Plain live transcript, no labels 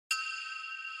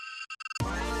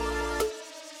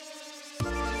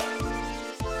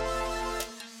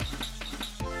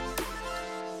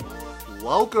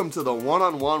Welcome to the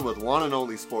One-on-One with One and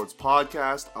Only Sports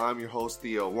podcast. I'm your host,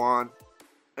 Theo Wan.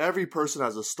 Every person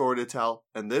has a story to tell,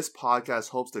 and this podcast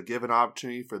hopes to give an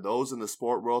opportunity for those in the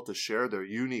sport world to share their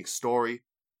unique story.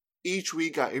 Each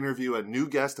week, I interview a new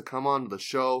guest to come on the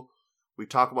show. We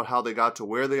talk about how they got to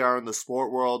where they are in the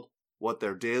sport world, what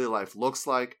their daily life looks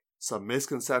like, some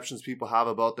misconceptions people have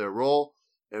about their role,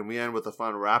 and we end with a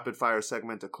fun rapid-fire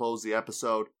segment to close the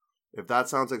episode. If that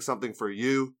sounds like something for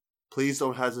you, please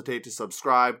don't hesitate to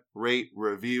subscribe, rate,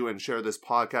 review, and share this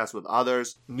podcast with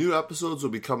others. New episodes will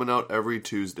be coming out every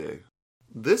Tuesday.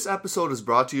 This episode is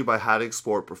brought to you by Haddock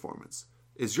Sport Performance.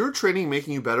 Is your training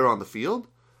making you better on the field?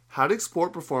 Haddock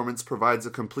Sport Performance provides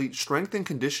a complete strength and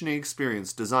conditioning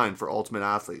experience designed for ultimate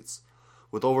athletes.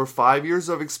 With over 5 years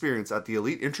of experience at the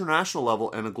elite international level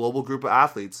and a global group of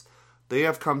athletes, they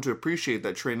have come to appreciate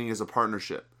that training is a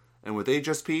partnership. And with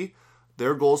HSP,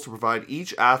 their goal is to provide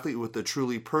each athlete with a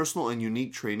truly personal and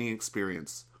unique training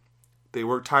experience. They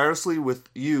work tirelessly with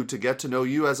you to get to know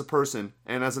you as a person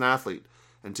and as an athlete,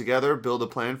 and together build a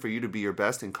plan for you to be your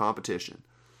best in competition.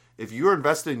 If you are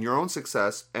invested in your own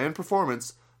success and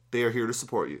performance, they are here to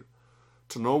support you.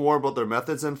 To know more about their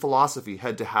methods and philosophy,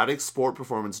 head to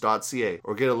haddocksportperformance.ca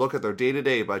or get a look at their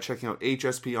day-to-day by checking out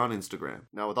HSP on Instagram.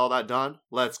 Now with all that done,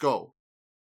 let's go!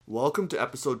 Welcome to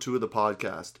episode 2 of the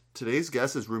podcast. Today's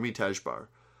guest is Rumi Tejbar.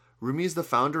 Rumi is the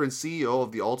founder and CEO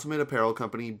of the ultimate apparel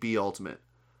company, Be Ultimate.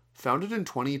 Founded in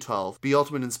 2012, Be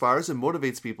Ultimate inspires and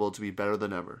motivates people to be better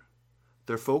than ever.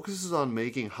 Their focus is on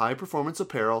making high-performance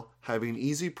apparel, having an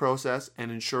easy process,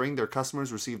 and ensuring their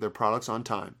customers receive their products on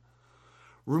time.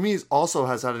 Rumi also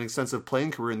has had an extensive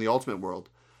playing career in the ultimate world.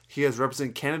 He has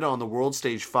represented Canada on the world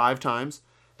stage 5 times,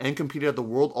 and competed at the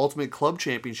World Ultimate Club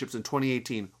Championships in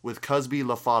 2018 with Cusby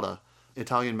La Fada,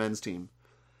 Italian men's team.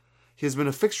 He has been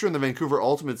a fixture in the Vancouver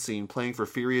Ultimate scene playing for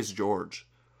Furious George.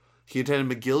 He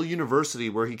attended McGill University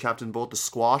where he captained both the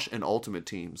squash and ultimate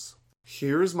teams.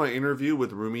 Here's my interview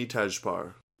with Rumi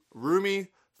Tejbar. Rumi,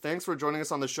 thanks for joining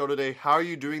us on the show today. How are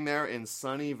you doing there in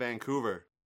sunny Vancouver?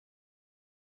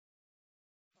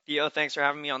 Theo, thanks for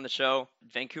having me on the show.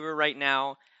 Vancouver right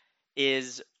now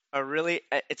is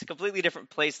it's a completely different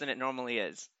place than it normally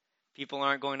is. People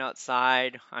aren't going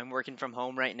outside. I'm working from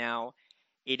home right now.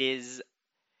 It is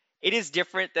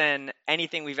different than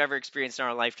anything we've ever experienced in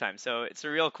our lifetime. So it's a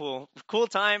real cool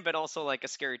time, but also like a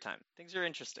scary time. Things are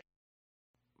interesting.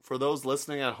 For those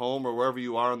listening at home or wherever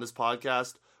you are on this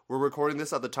podcast, we're recording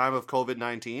this at the time of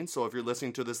COVID-19. So if you're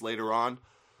listening to this later on,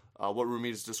 what Rumi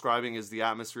is describing is the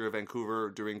atmosphere of Vancouver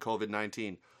during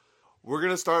COVID-19. We're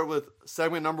going to start with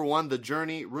segment number 1, the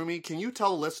journey. Rumi, can you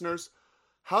tell listeners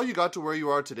how you got to where you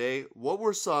are today? What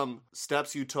were some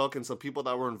steps you took and some people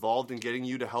that were involved in getting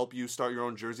you to help you start your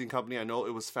own jersey company? I know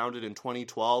it was founded in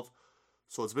 2012,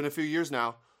 so it's been a few years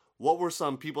now. What were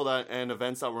some people and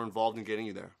events that were involved in getting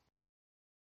you there?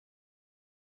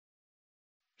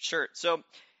 Sure. So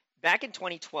back in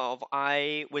 2012,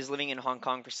 I was living in Hong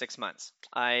Kong for 6 months.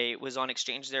 I was on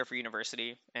exchange there for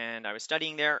university, and I was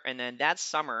studying there. And then that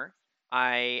summer,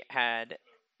 I had,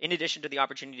 in addition to the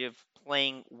opportunity of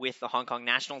playing with the Hong Kong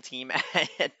national team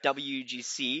at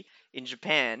WGC in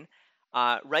Japan,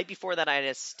 right before that, I had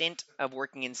a stint of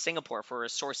working in Singapore for a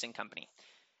sourcing company.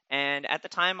 And at the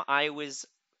time, I was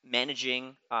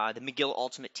managing the McGill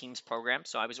Ultimate Teams program.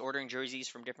 So I was ordering jerseys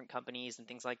from different companies and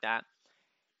things like that.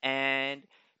 And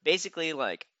basically,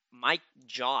 like, my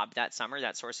job that summer,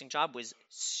 that sourcing job, was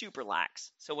super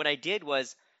lax. So what I did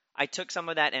was I took some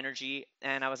of that energy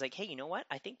and I was like, hey, you know what?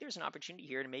 I think there's an opportunity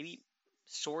here to maybe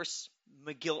source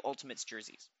McGill Ultimates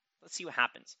jerseys. Let's see what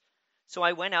happens. So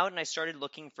I went out and I started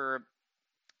looking for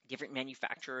different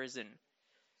manufacturers,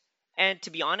 and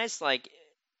to be honest, like,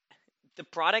 the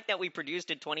product that we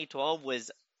produced in 2012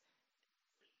 was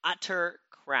utter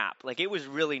crap. Like, it was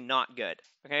really not good.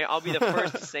 Okay, I'll be the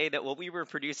first to say that what we were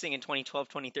producing in 2012,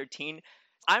 2013,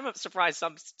 I'm surprised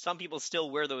some people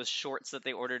still wear those shorts that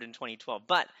they ordered in 2012.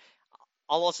 But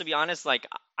I'll also be honest, like,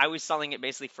 I was selling it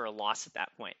basically for a loss at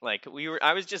that point. Like,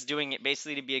 I was just doing it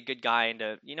basically to be a good guy and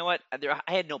to, you know what,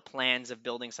 I had no plans of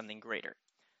building something greater.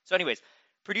 So anyways,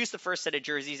 produced the first set of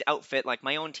jerseys, outfit, like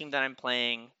my own team that I'm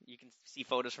playing. You can see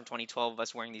photos from 2012 of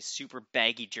us wearing these super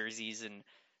baggy jerseys and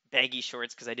baggy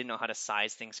shorts because I didn't know how to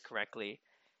size things correctly.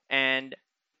 And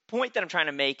point that I'm trying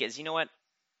to make is, you know what,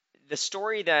 the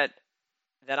story that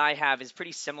I have is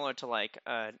pretty similar to like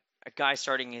a guy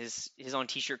starting his own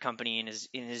t-shirt company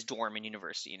in his dorm in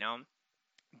university, you know.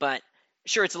 But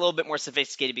sure, it's a little bit more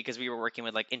sophisticated because we were working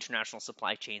with like international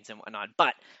supply chains and whatnot.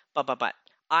 But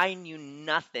I knew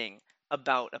nothing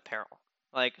about apparel.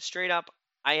 Like, straight up,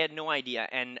 I had no idea.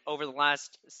 And over the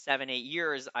last 7-8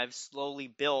 years, I've slowly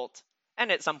built,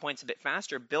 and at some points a bit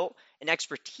faster, built an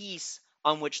expertise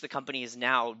on which the company is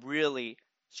now really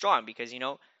strong because,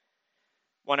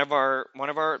 one of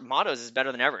our mottos is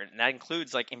better than ever, and that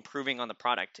includes like improving on the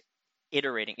product,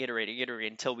 iterating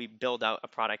until we build out a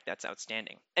product that's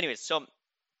outstanding. Anyways, so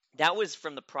that was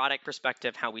from the product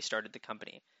perspective how we started the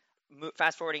company.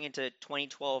 Fast forwarding into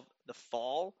 2012, the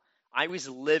fall, I was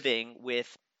living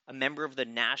with a member of the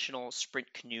national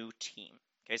sprint canoe team.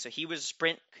 Okay, so he was a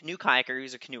sprint canoe kayaker. He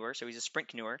was a canoeer, so he's a sprint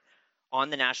canoeer on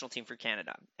the national team for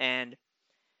Canada. And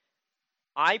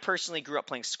I personally grew up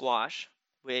playing squash,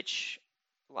 which,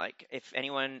 like, if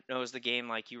anyone knows the game,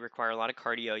 like, you require a lot of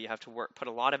cardio. You have to put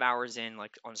a lot of hours in,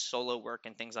 like, on solo work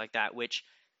and things like that, which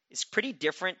is pretty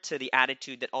different to the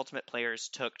attitude that Ultimate players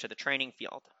took to the training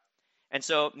field. And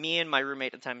so me and my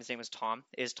roommate at the time, his name was Tom,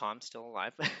 is Tom, still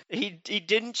alive. he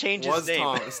didn't change his name.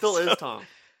 Tom. It still is Tom.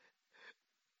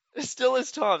 It still is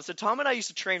Tom. So Tom and I used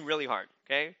to train really hard,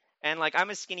 okay? And like I'm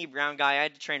a skinny brown guy, I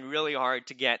had to train really hard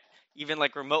to get even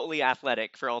like remotely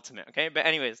athletic for Ultimate, okay? But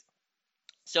anyways,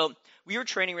 so we were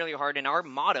training really hard, and our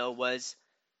motto was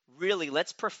really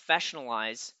let's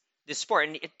professionalize this sport.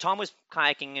 And Tom was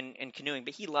kayaking and canoeing,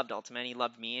 but he loved Ultimate, and he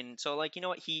loved me, and so like you know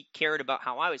what, he cared about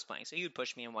how I was playing, so he would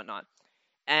push me and whatnot.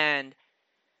 And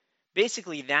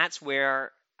basically, that's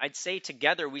where I'd say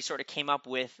together we sort of came up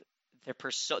with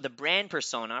the brand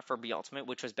persona for Be Ultimate,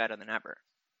 which was better than ever,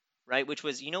 right? Which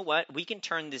was, you know what, we can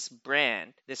turn this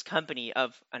brand, this company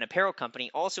of an apparel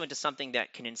company, also into something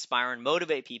that can inspire and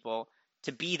motivate people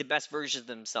to be the best version of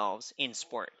themselves in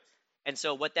sport. And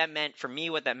so what that meant for me,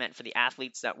 what that meant for the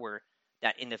athletes that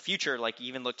in the future, like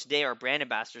even look today, are brand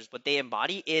ambassadors, what they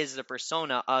embody is the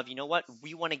persona of, you know what,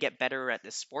 we want to get better at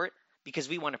this sport because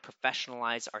we want to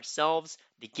professionalize ourselves,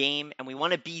 the game, and we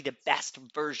want to be the best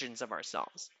versions of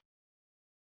ourselves.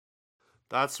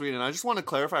 That's sweet. And I just want to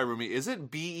clarify, Rumi, is it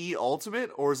BE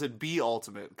Ultimate or is it B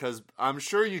Ultimate? Because I'm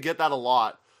sure you get that a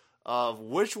lot.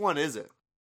 Which one is it?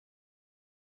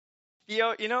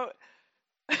 Theo,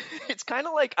 it's kind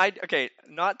of like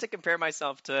not to compare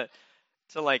myself to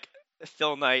like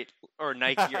Phil Knight or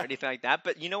Nike or anything like that,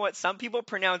 but you know what? Some people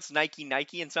pronounce Nike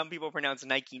Nike and some people pronounce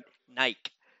Nike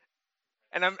Nike.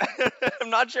 And I'm I'm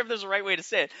not sure if there's a right way to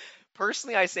say it.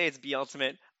 Personally, I say it's B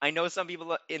Ultimate. I know some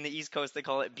people in the East Coast, they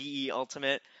call it BE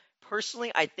Ultimate.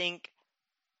 Personally,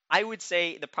 I would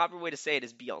say the proper way to say it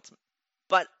is B Ultimate.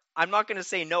 But I'm not going to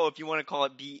say no if you want to call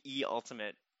it BE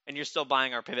Ultimate and you're still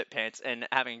buying our pivot pants and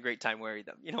having a great time wearing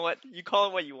them. You know what? You call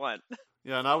it what you want.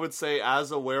 Yeah, and I would say,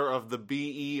 as aware of the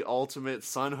BE Ultimate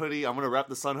Sun hoodie, I'm going to rep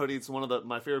the Sun hoodie. It's one of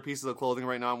my favorite pieces of clothing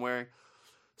right now I'm wearing.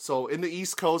 So in the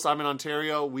East Coast, I'm in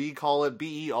Ontario, we call it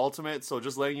BE Ultimate. So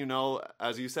just letting you know,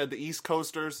 as you said, the East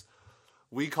Coasters,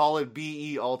 we call it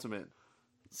BE Ultimate.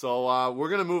 So we're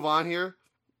going to move on here.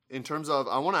 In terms of,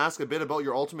 I want to ask a bit about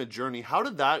your Ultimate journey. How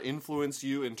did that influence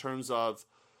you in terms of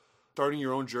starting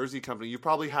your own jersey company? You've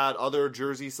probably had other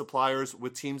jersey suppliers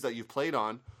with teams that you've played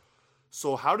on.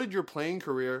 So how did your playing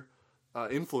career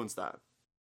influence that?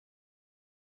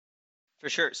 For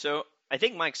sure. So I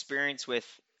think my experience with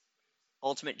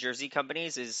Ultimate jersey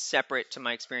companies is separate to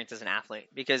my experience as an athlete,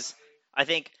 because I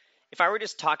think if I were to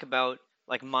just talk about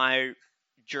like my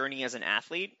journey as an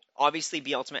athlete, obviously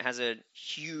Be Ultimate has a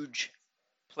huge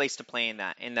place to play in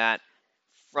that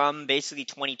from basically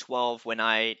 2012 when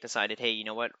I decided, hey, you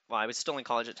know what, well, I was still in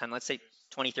college at the time, let's say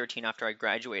 2013 after I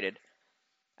graduated.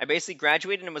 I basically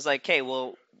graduated and was like, okay,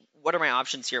 well, what are my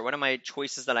options here? What are my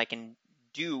choices that I can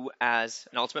do as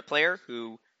an Ultimate player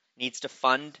who needs to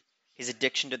fund his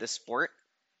addiction to the sport?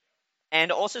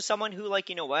 And also someone who, like,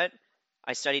 you know what,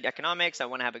 I studied economics, I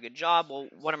want to have a good job. Well,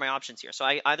 what are my options here? So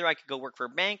either I could go work for a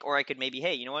bank, or I could maybe,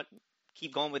 hey, you know what,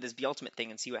 keep going with this Be Ultimate thing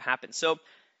and see what happens. So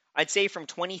I'd say from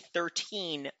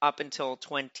 2013 up until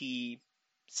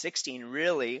 2016,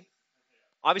 really,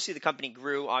 obviously the company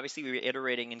grew. Obviously we were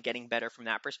iterating and getting better from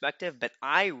that perspective. But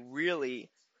I really,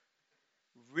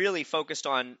 really focused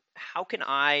on how can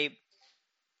I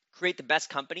create the best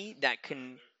company that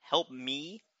can help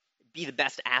me be the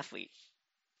best athlete,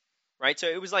 right? So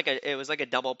it was like a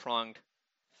double pronged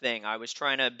thing. I was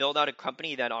trying to build out a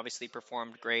company that obviously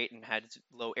performed great and had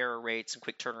low error rates and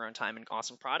quick turnaround time and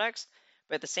awesome products.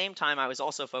 But at the same time, I was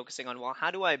also focusing on, well,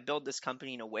 how do I build this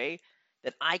company in a way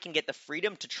that I can get the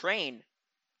freedom to train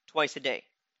twice a day?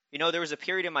 You know, there was a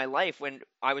period in my life when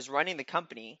I was running the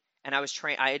company and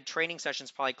I had training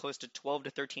sessions probably close to 12 to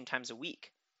 13 times a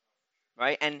week,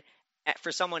 right? And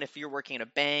for someone, if you're working in a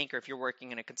bank or if you're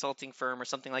working in a consulting firm or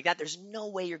something like that, there's no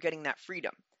way you're getting that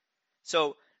freedom.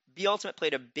 So Be Ultimate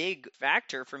played a big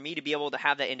factor for me to be able to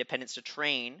have that independence to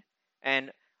train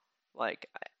and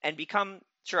become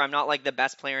Sure, I'm not like the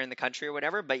best player in the country or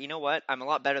whatever, but you know what? I'm a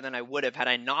lot better than I would have had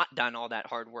I not done all that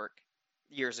hard work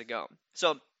years ago.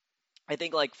 So I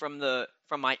think like from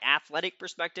my athletic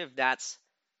perspective, that's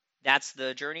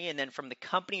the journey. And then from the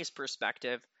company's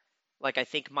perspective, like I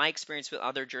think my experience with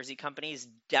other jersey companies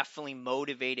definitely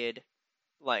motivated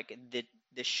like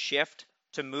the shift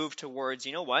to move towards,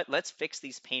 you know what, let's fix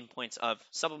these pain points of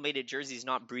sublimated jerseys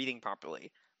not breathing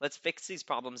properly. Let's fix these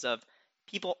problems of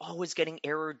people always getting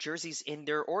error jerseys in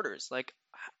their orders. Like,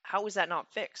 how is that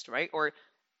not fixed, right? Or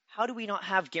how do we not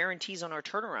have guarantees on our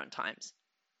turnaround times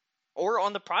or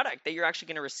on the product that you're actually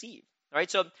going to receive,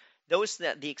 right? So those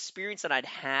that the experience that I'd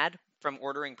had from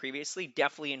ordering previously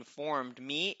definitely informed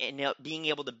me in being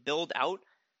able to build out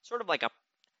sort of like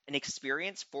an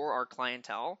experience for our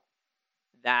clientele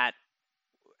that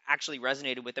actually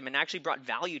resonated with them and actually brought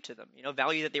value to them,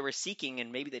 value that they were seeking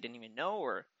and maybe they didn't even know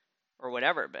or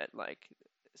whatever, but like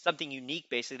something unique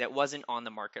basically that wasn't on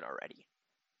the market already.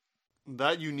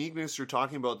 That uniqueness you're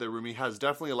talking about there, Rumi, has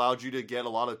definitely allowed you to get a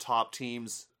lot of top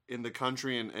teams in the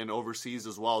country and overseas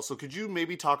as well. So could you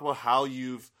maybe talk about how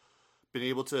you've been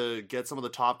able to get some of the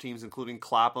top teams, including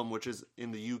Clapham, which is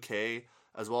in the UK,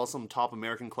 as well as some top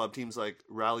American club teams like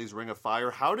Rally's Ring of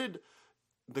Fire? How did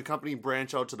the company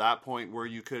branch out to that point where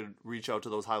you could reach out to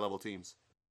those high level teams?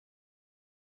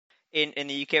 In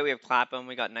the UK, we have Clapham,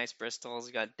 we got Nice Bristols,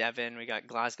 we got Devon, we got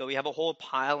Glasgow. We have a whole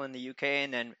pile in the UK,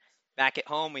 and then back at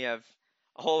home, we have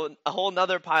a whole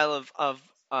another pile of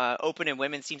open and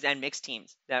women's teams and mixed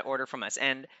teams that order from us.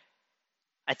 And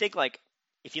I think like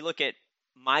if you look at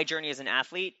my journey as an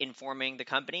athlete informing the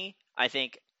company, I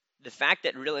think the fact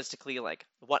that realistically like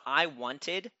what I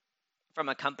wanted from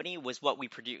a company was what we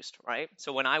produced, right?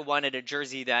 So when I wanted a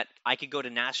jersey that I could go to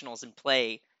nationals and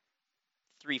play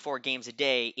 3-4 games a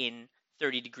day in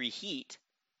 30-degree heat,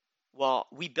 well,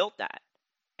 we built that.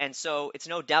 And so it's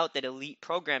no doubt that elite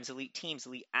programs, elite teams,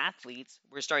 elite athletes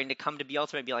were starting to come to be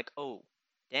Ultimate and be like, oh,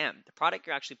 damn, the product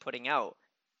you're actually putting out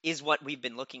is what we've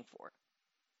been looking for,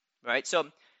 right? So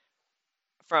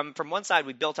from one side,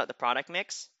 we built out the product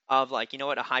mix of like, you know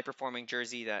what, a high performing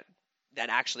jersey that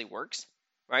actually works,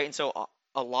 right? And so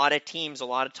a lot of teams, a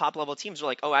lot of top level teams were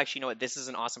like, oh, actually, you know what, this is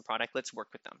an awesome product. Let's work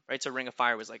with them, right? So Ring of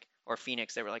Fire was like, or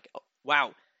Phoenix, they were like, oh,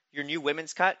 wow, your new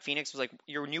women's cut. Phoenix was like,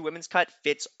 your new women's cut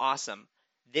fits awesome.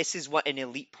 This is what an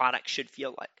elite product should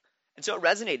feel like. And so it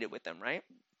resonated with them, right?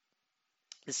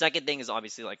 The second thing is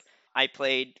obviously like I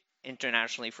played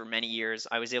internationally for many years.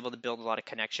 I was able to build a lot of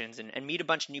connections and meet a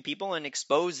bunch of new people and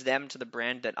expose them to the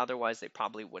brand that otherwise they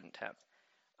probably wouldn't have.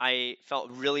 I felt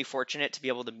really fortunate to be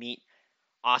able to meet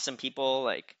awesome people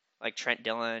like Trent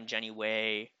Dillon, Jenny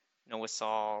Way, Noah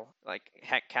Saul, like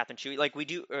heck, Catherine Huey. Like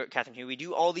Catherine Huey. We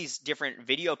do all these different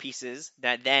video pieces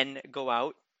that then go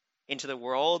out into the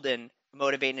world and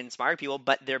motivate and inspire people,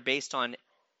 but they're based on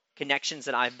connections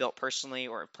that I've built personally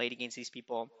or have played against these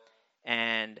people,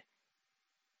 and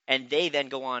they then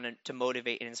go on to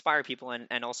motivate and inspire people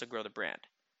and also grow the brand.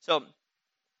 So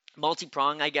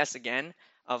multi-prong, I guess, again,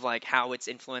 of like how it's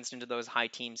influenced into those high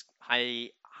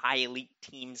elite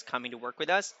teams coming to work with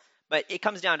us. But it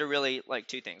comes down to really like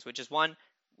two things, which is one,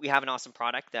 we have an awesome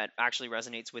product that actually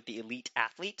resonates with the elite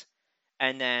athlete.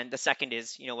 And then the second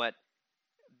is, you know what,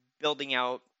 building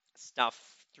out stuff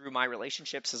through my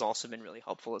relationships has also been really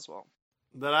helpful as well.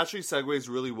 That actually segues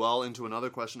really well into another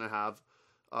question I have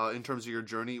in terms of your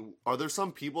journey. Are there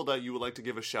some people that you would like to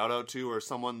give a shout out to, or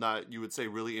someone that you would say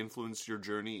really influenced your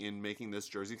journey in making this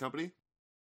jersey company?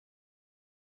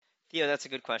 Theo, that's a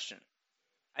good question.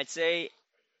 I'd say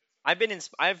I've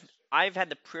had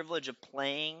the privilege of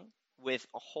playing with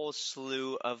a whole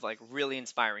slew of like really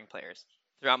inspiring players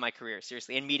throughout my career,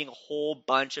 seriously, and meeting a whole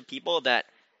bunch of people that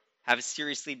have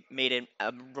seriously made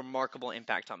a remarkable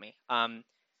impact on me.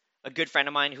 A good friend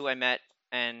of mine who I met,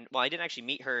 and well, I didn't actually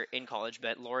meet her in college,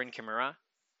 but Lauren Kimura.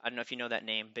 I don't know if you know that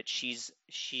name, but she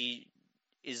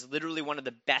is literally one of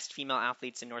the best female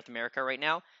athletes in North America right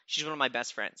now. She's one of my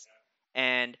best friends,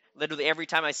 and literally every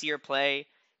time I see her play,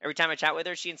 every time I chat with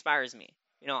her, she inspires me.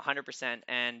 100%.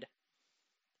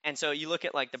 And so you look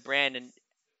at like the brand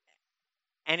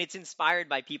and it's inspired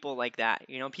by people like that.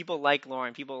 People like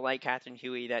Lauren, people like Catherine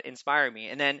Huey that inspire me.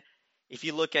 And then if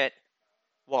you look at,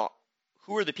 well,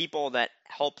 who are the people that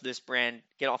help this brand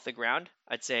get off the ground?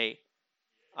 I'd say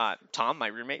Tom, my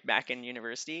roommate back in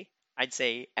university. I'd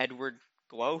say Edward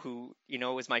Glow, who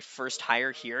was my first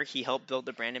hire here. He helped build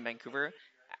the brand in Vancouver.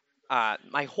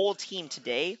 My whole team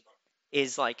today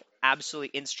is like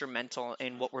absolutely instrumental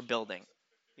in what we're building.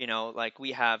 Like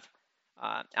we have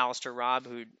Alistair Robb,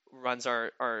 who runs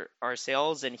our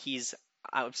sales, and he's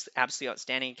absolutely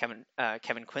outstanding.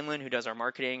 Kevin Quinlan, who does our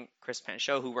marketing. Chris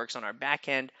Panchot, who works on our back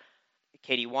end.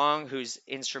 Katie Wong, who's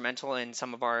instrumental in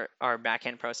some of our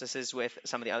back-end processes with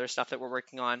some of the other stuff that we're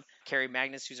working on. Carrie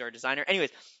Magnus, who's our designer.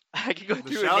 Anyways, I could go The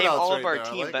through and shout name outs all of right our there. I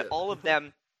team, like but it. all of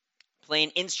them play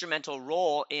an instrumental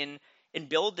role in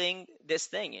building this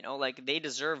thing. Like they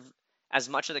deserve as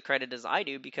much of the credit as I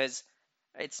do, because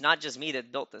it's not just me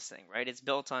that built this thing, right? It's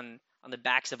built on the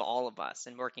backs of all of us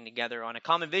and working together on a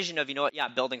common vision of,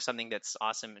 building something that's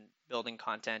awesome and building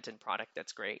content and product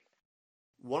that's great.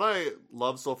 What I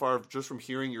love so far, just from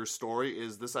hearing your story,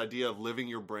 is this idea of living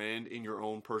your brand in your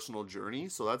own personal journey.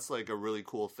 So that's like a really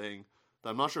cool thing that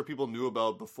I'm not sure people knew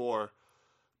about before,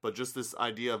 but just this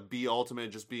idea of be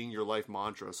ultimate just being your life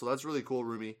mantra. So that's really cool,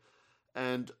 Rumi.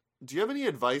 And do you have any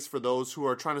advice for those who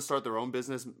are trying to start their own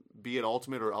business, be it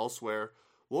ultimate or elsewhere?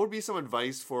 What would be some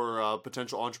advice for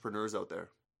potential entrepreneurs out there?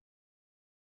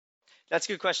 That's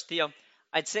a good question, Theo.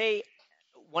 I'd say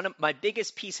one of my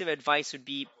biggest piece of advice would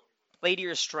be play to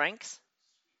your strengths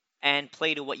and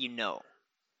play to what you know.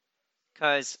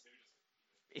 Because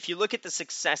if you look at the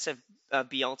success of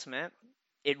Be Ultimate,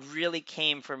 it really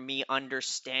came from me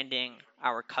understanding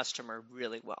our customer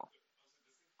really well.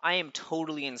 I am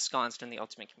totally ensconced in the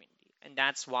Ultimate community. And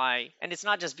that's why, and it's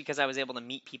not just because I was able to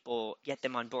meet people, get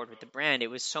them on board with the brand.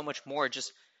 It was so much more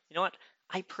just, you know what?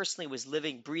 I personally was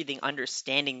living, breathing,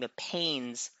 understanding the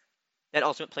pains that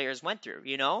Ultimate players went through,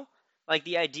 Like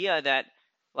the idea that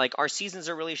like our seasons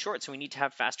are really short, so we need to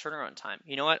have fast turnaround time.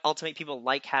 You know what? Ultimate people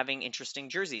like having interesting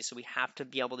jerseys, so we have to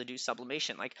be able to do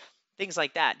sublimation, like things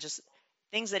like that. Just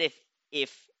things that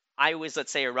if I was,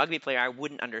 let's say, a rugby player, I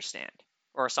wouldn't understand,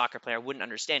 or a soccer player, I wouldn't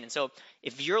understand. And so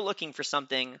if you're looking for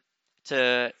something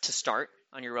to start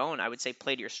on your own, I would say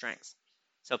play to your strengths.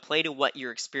 So play to what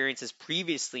your experiences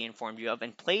previously informed you of,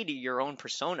 and play to your own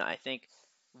persona. I think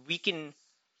we can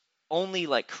only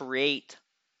like create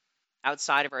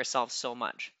outside of ourselves so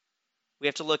much. We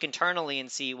have to look internally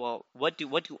and see, well, what do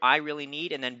I really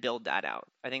need, and then build that out.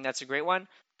 I think that's a great one.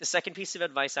 The second piece of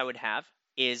advice I would have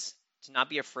is to not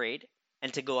be afraid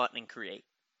and to go out and create.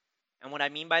 And what I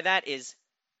mean by that is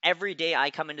every day I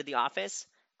come into the office,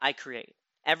 I create.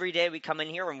 Every day we come in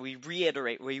here and we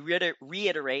reiterate,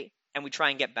 and we try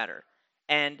and get better.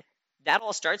 And that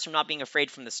all starts from not being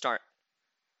afraid from the start,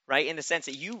 right? In the sense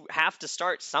that you have to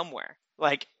start somewhere.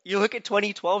 Like you look at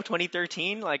 2012,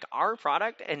 2013, like our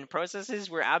product and processes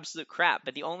were absolute crap.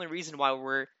 But the only reason why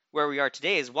we're where we are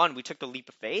today is one, we took the leap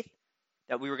of faith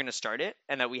that we were going to start it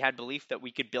and that we had belief that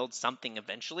we could build something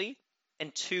eventually.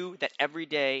 And two, that every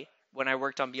day when I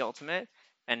worked on Be Ultimate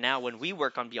and now when we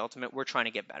work on Be Ultimate, we're trying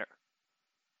to get better,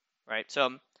 right?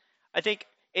 So I think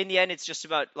in the end, it's just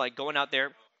about like going out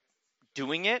there,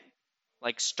 doing it,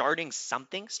 like start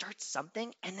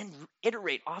something, and then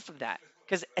iterate off of that.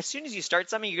 Because as soon as you start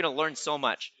something, you're going to learn so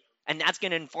much, and that's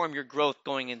going to inform your growth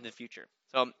going into the future.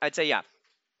 So I'd say, yeah,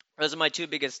 those are my two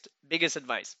biggest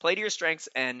advice: play to your strengths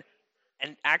and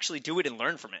actually do it and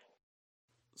learn from it.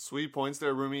 Sweet points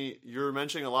there, Rumi. You're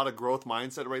mentioning a lot of growth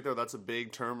mindset right there. That's a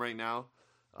big term right now.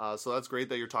 So that's great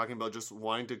that you're talking about just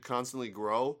wanting to constantly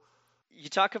grow. You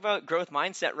talk about growth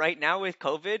mindset right now with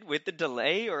COVID, with the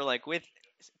delay, or like with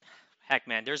heck,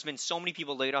 man, there's been so many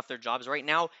people laid off their jobs. Right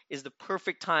now is the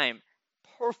perfect time,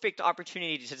 perfect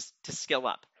opportunity to skill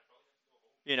up.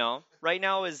 Right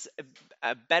now is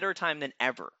a better time than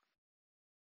ever.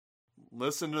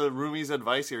 Listen to Rumi's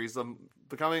advice here. He's I'm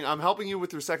helping you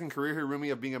with your second career here, Rumi,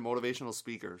 of being a motivational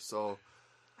speaker. So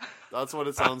that's what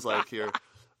it sounds like here.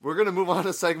 We're going to move on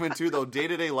to segment 2, though,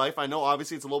 day-to-day life. I know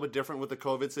obviously it's a little bit different with the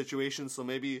COVID situation, so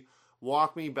maybe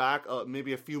walk me back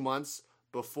maybe a few months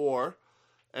before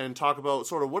and talk about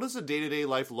sort of what does a day-to-day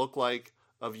life look like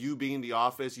of you being in the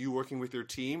office, you working with your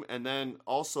team, and then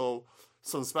also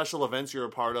some special events you're a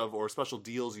part of or special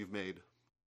deals you've made.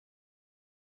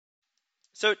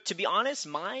 So to be honest,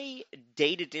 my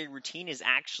day-to-day routine is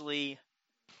actually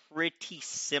pretty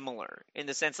similar in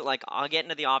the sense that like I'll get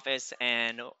into the office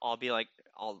and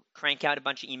I'll crank out a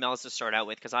bunch of emails to start out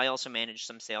with, because I also manage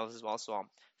some sales as well. So I'll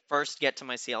first get to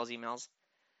my sales emails,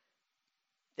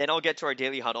 then I'll get to our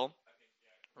daily huddle,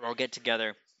 or I'll get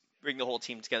together, bring the whole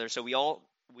team together. So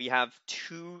we have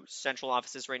 2 central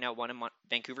offices right now, one in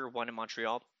Vancouver, one in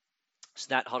Montreal. So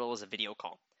that huddle is a video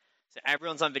call. So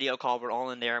everyone's on video call. We're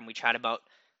all in there and we chat about,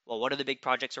 well, what are the big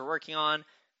projects we're working on?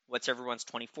 What's everyone's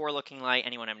 24 looking like?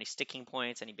 Anyone have any sticking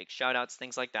points? Any big shout outs?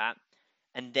 Things like that.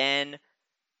 And then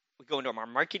we go into our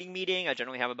marketing meeting. I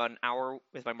generally have about an hour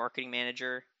with my marketing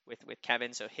manager, with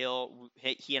Kevin. So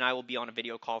he and I will be on a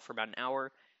video call for about an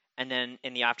hour. And then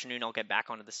in the afternoon, I'll get back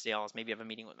onto the sales. Maybe have a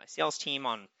meeting with my sales team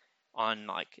on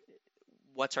like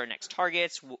what's our next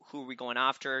targets, who are we going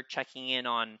after, checking in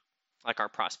on like our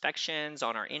prospections,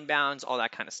 on our inbounds, all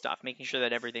that kind of stuff, making sure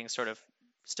that everything's sort of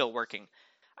still working.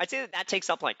 I'd say that takes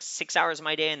up like 6 hours of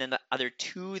my day, and then the other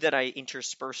 2 that I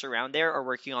intersperse around there are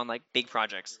working on like big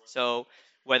projects. So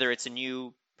whether it's a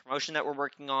new promotion that we're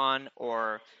working on,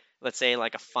 or let's say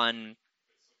like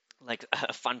like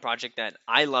a fun project that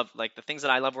I love, like the things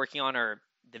that I love working on are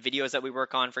the videos that we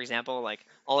work on. For example, like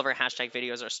all of our hashtag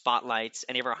videos, our spotlights,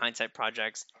 any of our hindsight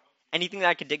projects, anything that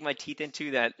I could dig my teeth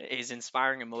into that is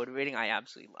inspiring and motivating, I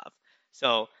absolutely love.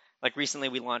 So like recently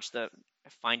we launched the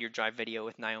Find Your Drive video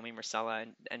with Naomi Marcella,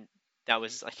 and that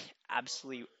was like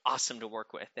absolutely awesome to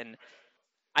work with. And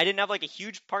I didn't have like a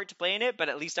huge part to play in it, but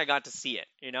at least I got to see it,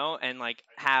 and like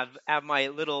have my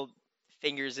little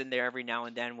fingers in there every now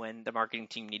and then when the marketing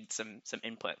team needed some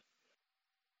input.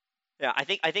 Yeah, I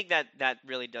think that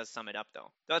really does sum it up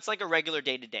though. That's like a regular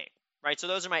day to day, right? So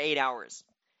those are my 8 hours.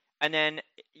 And then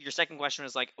your second question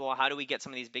was like, well, how do we get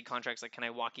some of these big contracts? Like, can I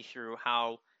walk you through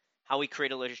how we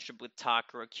create a relationship with Tuck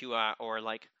or Akua, or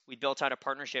like we built out a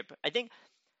partnership? I think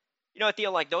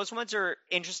Theo, like those ones are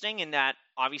interesting in that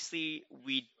obviously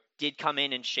we did come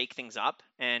in and shake things up,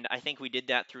 and I think we did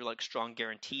that through like strong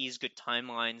guarantees, good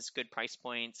timelines, good price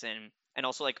points, and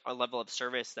also like a level of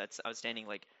service that's outstanding.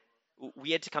 Like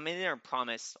we had to come in there and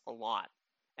promise a lot,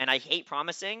 and I hate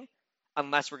promising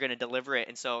unless we're going to deliver it.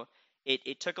 And so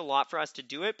it took a lot for us to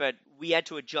do it, but we had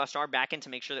to adjust our back end to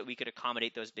make sure that we could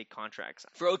accommodate those big contracts.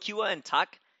 For Okua and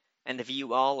Tuck and the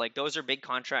VUL, like those are big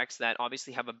contracts that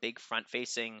obviously have a big front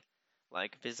facing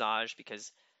like visage,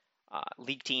 because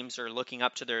league teams are looking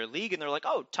up to their league and they're like,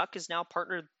 oh, Tuck is now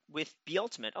partnered with Be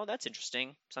Ultimate. Oh, that's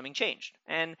interesting. Something changed.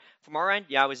 And from our end,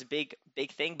 yeah, it was a big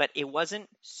thing, but it wasn't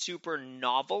super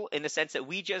novel in the sense that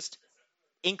we just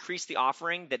increased the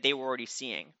offering that they were already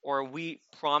seeing, or we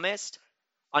promised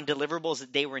on deliverables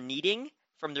that they were needing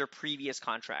from their previous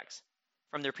contracts,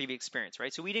 from their previous experience,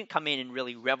 right? So we didn't come in and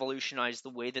really revolutionize the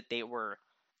way that they were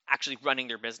actually running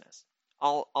their business.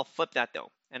 I'll flip that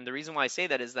though. And the reason why I say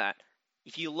that is that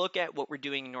if you look at what we're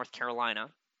doing in North Carolina,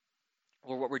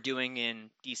 or what we're doing in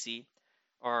DC,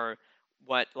 or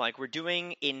what like we're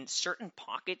doing in certain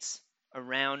pockets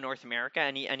around North America,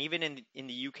 and even in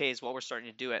the UK as well, we're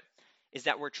starting to do it, is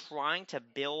that we're trying to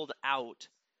build out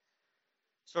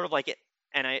sort of like it.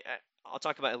 And I'll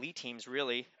talk about elite teams,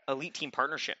 really elite team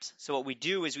partnerships. So what we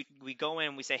do is we go in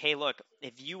and we say, hey, look,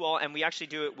 if you all, and we actually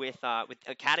do it with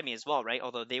Academy as well, right?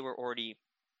 Although they were already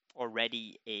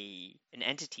an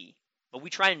entity, but we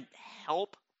try and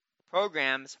help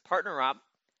programs partner up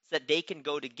so that they can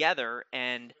go together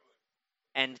and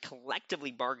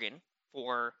collectively bargain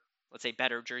for, let's say,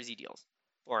 better jersey deals,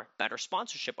 or better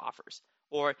sponsorship offers,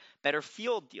 or better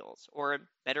field deals, or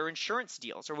better insurance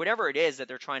deals, or whatever it is that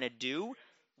they're trying to do.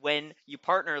 When you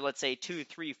partner, let's say 2,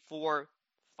 3, 4,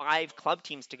 5 club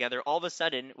teams together, all of a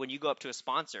sudden when you go up to a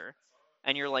sponsor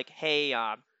and you're like, hey,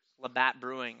 Labatt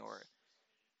Brewing, or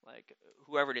like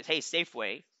whoever it is, hey,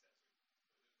 Safeway.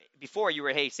 Before you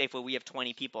were, hey, Safeway, we have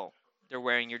 20 people. They're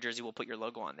wearing your jersey. We'll put your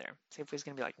logo on there. Safeway's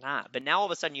going to be like, nah. But now all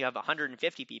of a sudden you have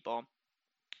 150 people.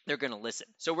 They're going to listen.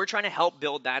 So we're trying to help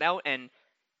build that out, and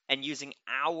using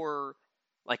our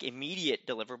like immediate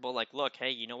deliverable, like, look,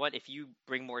 hey, you know what? If you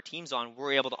bring more teams on,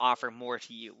 we're able to offer more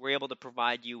to you. We're able to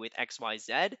provide you with X, Y,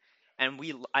 Z. And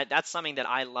that's something that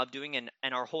I love doing,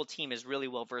 and our whole team is really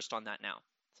well versed on that now.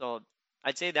 So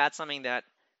I'd say that's something that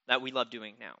we love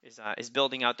doing now, is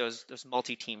building out those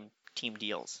multi-team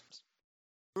deals.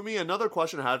 For me, another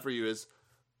question I had for you is,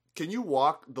 can you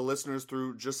walk the listeners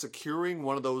through just securing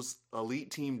one of those elite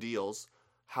team deals?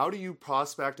 How do you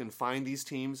prospect and find these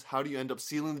teams? How do you end up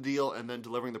sealing the deal and then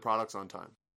delivering the products on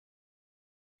time?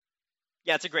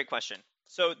 Yeah, it's a great question.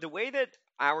 So the way that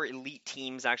our elite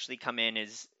teams actually come in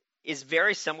is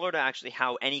very similar to actually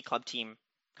how any club team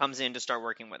comes in to start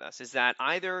working with us. Is that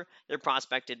either they're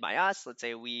prospected by us, let's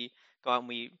say we go out and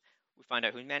we find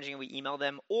out who's managing, we email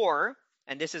them, or,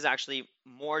 and this is actually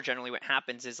more generally what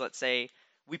happens, is let's say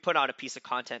we put out a piece of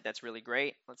content that's really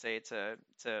great. Let's say it's a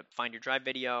Find Your Drive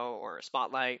video or a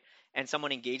spotlight, and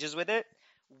someone engages with it.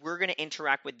 We're going to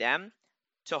interact with them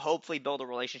to hopefully build a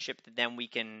relationship that then we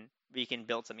can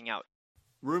build something out.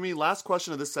 Rumi, last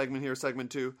question of this segment here, segment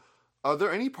 2. Are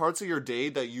there any parts of your day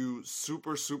that you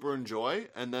super, super enjoy,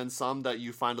 and then some that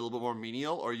you find a little bit more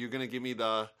menial? Or are you going to give me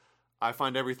the I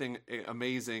find everything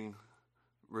amazing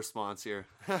response here?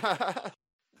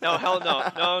 No, hell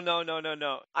no.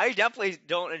 No. I definitely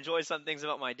don't enjoy some things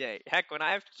about my day. Heck, when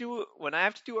I have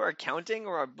to do our accounting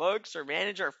or our books or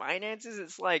manage our finances,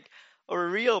 it's like a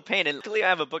real pain. And luckily I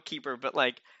have a bookkeeper,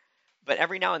 but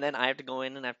every now and then I have to go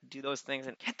in and I have to do those things,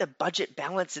 and can't the budget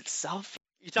balance itself?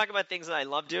 You talk about things that I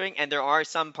love doing, and there are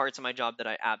some parts of my job that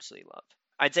I absolutely love.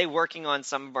 I'd say working on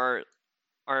some of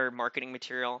our marketing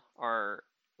material, our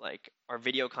Like our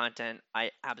video content,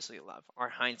 I absolutely love.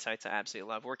 Our hindsights, I absolutely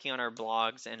love. Working on our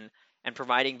blogs and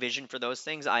providing vision for those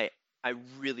things, I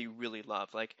really, really love.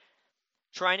 Like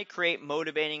trying to create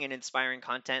motivating and inspiring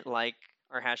content like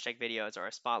our hashtag videos or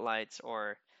our spotlights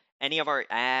or any of our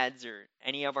ads or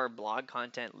any of our blog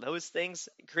content, those things,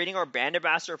 creating our brand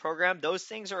ambassador program, those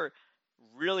things are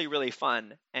really, really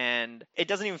fun. And it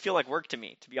doesn't even feel like work to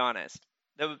me, to be honest.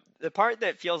 The part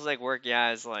that feels like work,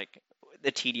 yeah, is like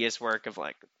the tedious work of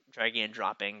like dragging and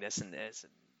dropping this and this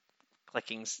and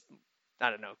clicking, I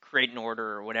don't know, create an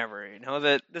order or whatever,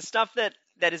 the stuff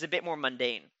that is a bit more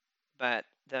mundane. But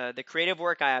the creative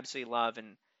work I absolutely love,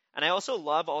 and I also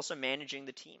love also managing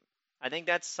the team. I think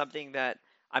that's something that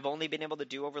I've only been able to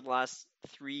do over the last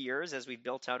 3 years as we've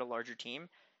built out a larger team,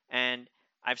 and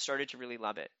I've started to really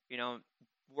love it.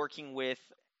 Working with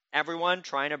everyone,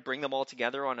 trying to bring them all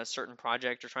together on a certain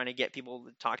project, or trying to get people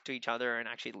to talk to each other and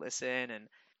actually listen, and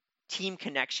team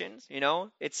connections.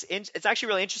 It's actually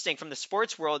really interesting from the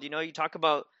sports world. You talk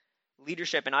about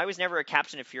leadership, and I was never a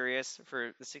captain of Furious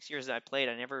for the 6 years that I played.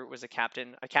 I never was a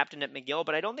captain at McGill,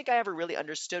 but I don't think I ever really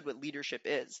understood what leadership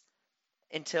is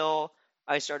until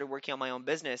I started working on my own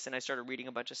business and I started reading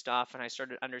a bunch of stuff and I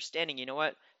started understanding,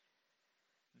 what?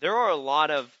 There are a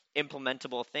lot of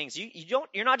implementable things.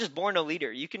 You're not just born a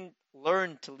leader. You can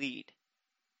learn to lead.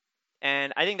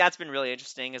 And I think that's been really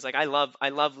interesting is like I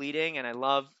love leading, and I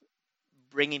love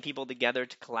bringing people together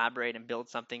to collaborate and build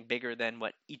something bigger than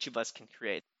what each of us can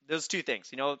create. Those two things,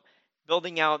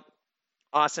 building out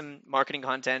awesome marketing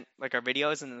content like our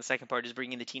videos, and then the second part is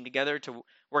bringing the team together to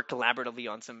work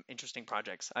collaboratively on some interesting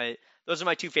projects. Those are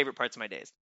my two favorite parts of my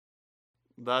days.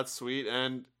 That's sweet.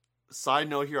 And side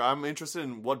note here, I'm interested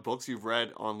in what books you've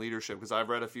read on leadership, because I've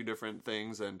read a few different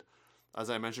things, and as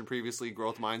I mentioned previously,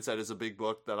 Growth Mindset is a big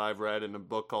book that I've read, and a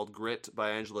book called Grit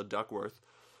by Angela Duckworth.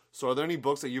 So are there any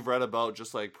books that you've read about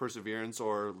just like perseverance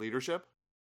or leadership?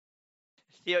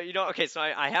 Okay, so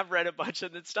I have read a bunch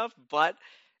of that stuff, but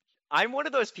I'm one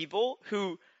of those people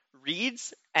who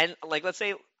reads and, like, let's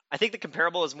say, I think the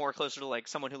comparable is more closer to like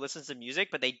someone who listens to music,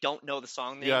 but they don't know the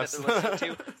song name that Yes. they're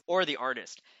listening to or the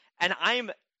artist. And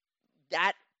I'm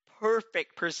that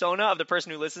perfect persona of the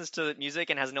person who listens to music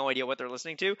and has no idea what they're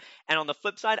listening to. And on the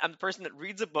flip side, I'm the person that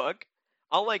reads a book.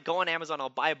 I'll like go on Amazon, I'll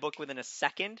buy a book within a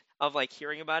second of like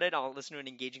hearing about it. I'll listen to an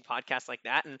engaging podcast like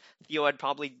that. And Theo, I'd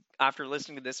probably, after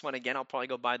listening to this one again, I'll probably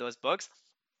go buy those books.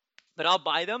 But I'll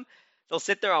buy them. They'll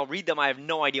sit there, I'll read them. I have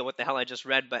no idea what the hell I just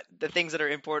read, but the things that are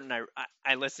important,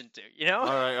 I listen to, All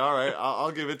right.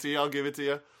 I'll give it to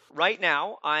you. Right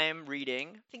now, I'm reading,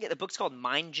 I think the book's called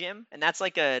Mind Gym, and that's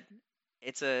like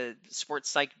it's a sports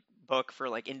psych book for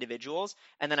like individuals.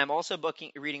 And then I'm also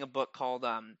reading a book called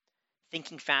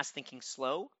Thinking Fast, Thinking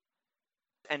Slow.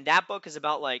 And that book is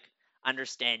about like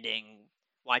understanding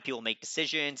why people make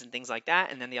decisions and things like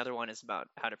that. And then the other one is about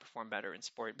how to perform better in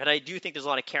sport. But I do think there's a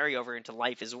lot of carryover into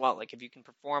life as well. Like if you can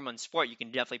perform on sport, you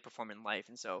can definitely perform in life.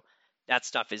 And so that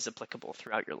stuff is applicable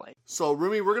throughout your life. So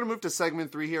Rumi, we're going to move to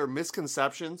segment 3 here,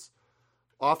 misconceptions.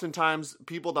 Oftentimes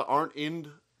people that aren't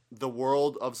in the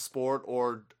world of sport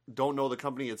or don't know the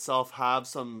company itself have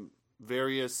some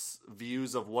various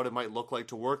views of what it might look like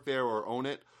to work there or own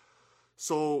it.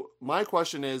 So my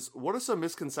question is, what are some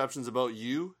misconceptions about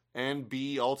you and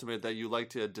BE Ultimate that you like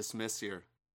to dismiss here?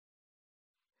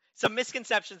 Some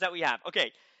misconceptions that we have.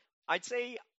 Okay, I'd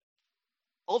say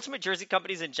Ultimate Jersey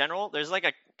companies in general, there's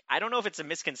like I don't know if it's a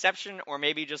misconception or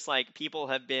maybe just like people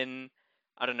have been,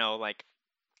 I don't know, like,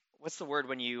 what's the word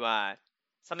when you,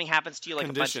 something happens to you like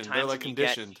a bunch of times. They're like and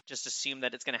conditioned. Just assume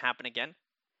that it's going to happen again.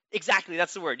 Exactly,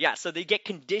 that's the word. Yeah, so they get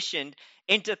conditioned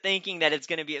into thinking that it's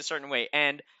going to be a certain way.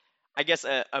 And I guess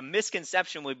a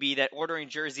misconception would be that ordering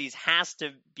jerseys has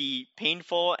to be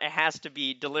painful, it has to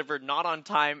be delivered not on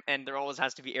time, and there always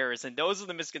has to be errors. And those are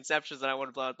the misconceptions that I want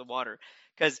to blow out the water.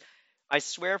 Because I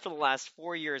swear for the last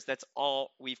 4 years, that's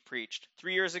all we've preached.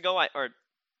 3 years ago,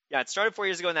 it started 4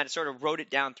 years ago, and then I sort of wrote it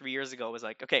down 3 years ago. It was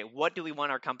like, okay, what do we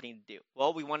want our company to do?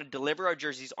 Well, we want to deliver our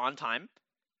jerseys on time.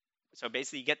 So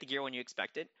basically, you get the gear when you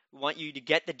expect it. We want you to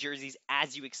get the jerseys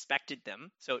as you expected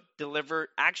them. So deliver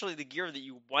actually the gear that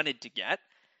you wanted to get.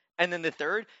 And then the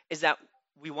third is that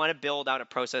we want to build out a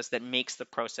process that makes the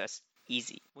process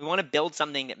easy. We want to build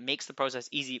something that makes the process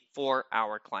easy for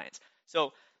our clients.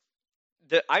 So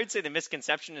I would say the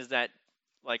misconception is that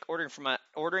like ordering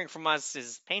from us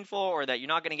is painful, or that you're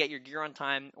not going to get your gear on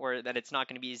time, or that it's not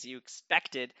going to be as you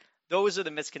expected. Those are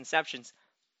the misconceptions.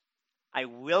 I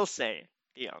will say,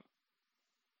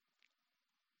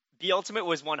 the Ultimate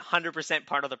was 100%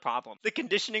 part of the problem. The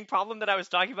conditioning problem that I was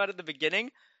talking about at the beginning,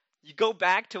 you go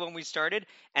back to when we started,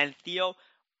 and Theo,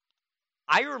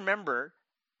 I remember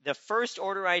The first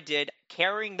order I did,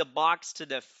 carrying the box to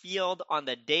the field on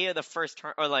the day of the first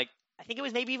turn, or like I think it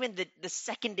was maybe even the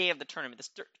second day of the tournament.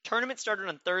 The tournament started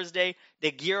on Thursday.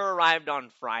 The gear arrived on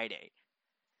Friday.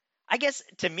 I guess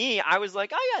to me, I was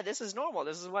like, oh yeah, this is normal.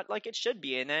 This is what like it should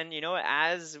be. And then,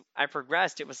 as I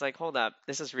progressed, it was like, hold up,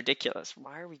 this is ridiculous.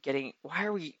 Why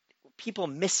are we people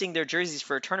missing their jerseys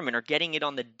for a tournament or getting it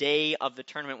on the day of the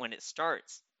tournament when it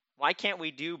starts? Why can't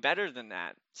we do better than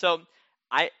that? So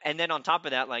and then on top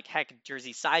of that, like heck,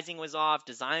 jersey sizing was off,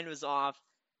 design was off.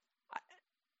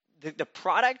 The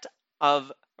product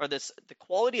of or this the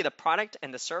quality of the product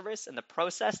and the service and the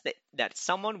process that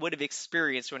someone would have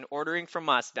experienced when ordering from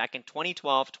us back in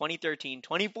 2012, 2013,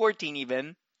 2014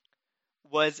 even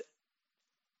was,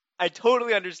 I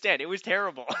totally understand. It was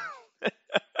terrible.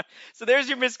 So there's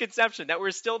your misconception that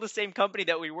we're still the same company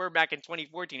that we were back in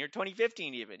 2014 or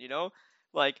 2015 even,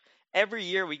 like every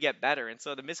year we get better. And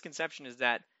so the misconception is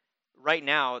that right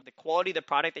now the quality of the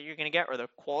product that you're going to get or the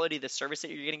quality of the service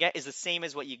that you're going to get is the same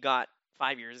as what you got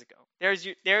 5 years ago.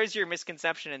 There's your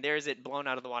misconception, and there's it blown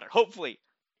out of the water. Hopefully,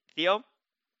 Theo,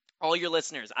 all your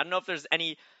listeners, I don't know if there's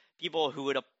any people who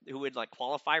would like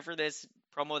qualify for this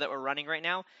promo that we're running right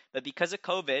now, but because of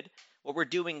COVID, what we're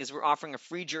doing is we're offering a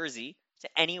free jersey to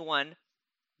anyone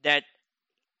that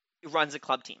runs a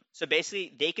club team. So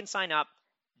basically, they can sign up,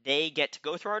 they get to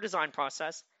go through our design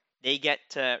process, they get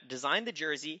to design the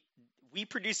jersey, we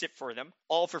produce it for them,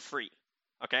 all for free.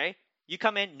 Okay? You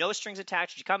come in, no strings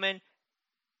attached. You come in,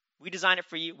 we design it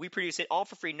for you. We produce it all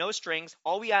for free, no strings.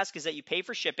 All we ask is that you pay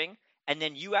for shipping, and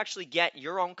then you actually get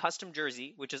your own custom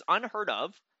jersey, which is unheard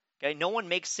of. Okay, no one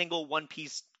makes single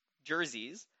one-piece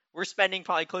jerseys. We're spending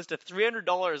probably close to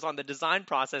 $300 on the design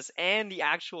process and the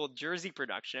actual jersey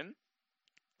production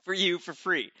for you for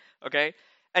free. Okay.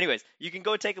 Anyways, you can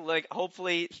go take a look.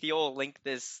 Hopefully, Theo will link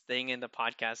this thing in the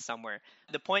podcast somewhere.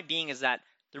 The point being is that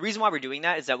the reason why we're doing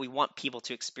that is that we want people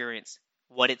to experience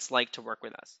what it's like to work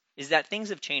with us. Is that things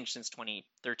have changed since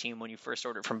 2013 when you first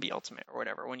ordered from Be Ultimate or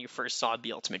whatever, when you first saw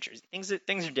Be Ultimate jersey. Things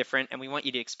are different, and we want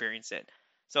you to experience it.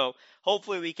 So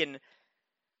hopefully we can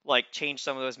like change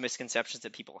some of those misconceptions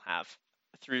that people have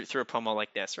through a promo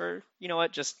like this, or you know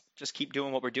what, just keep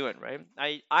doing what we're doing, right?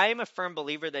 I am a firm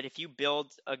believer that if you build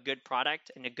a good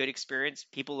product and a good experience,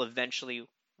 people eventually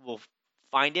will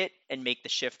find it and make the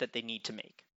shift that they need to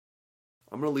make.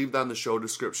 I'm going to leave that in the show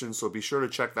description, so be sure to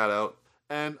check that out.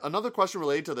 And another question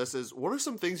related to this is, what are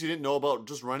some things you didn't know about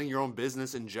just running your own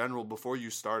business in general before you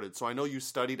started? So I know you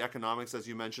studied economics, as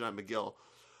you mentioned, at McGill.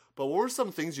 But what were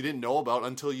some things you didn't know about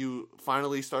until you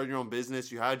finally started your own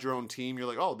business, you had your own team, you're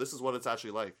like, oh, this is what it's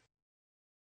actually like?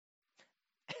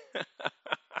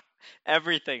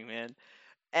 Everything, man.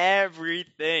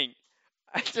 Everything.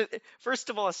 First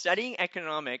of all, studying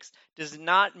economics does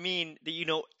not mean that you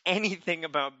know anything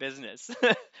about business.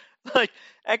 Like,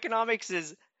 economics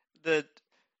is the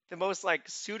most like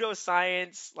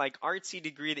pseudoscience, like artsy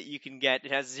degree that you can get.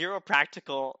 It has zero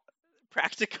practical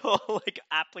like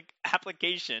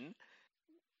application.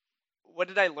 What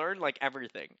did I learn? Like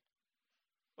everything.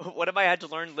 What have I had to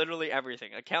learn? Literally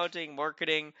everything. Accounting,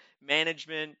 marketing,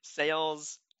 management,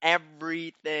 sales,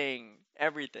 everything.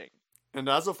 And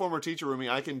as a former teacher, Rumi,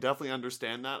 I can definitely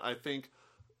understand that. I think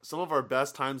some of our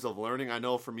best times of learning, I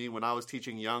know for me, when I was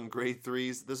teaching young grade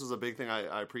 3s, this was a big thing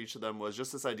I preached to them, was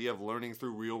just this idea of learning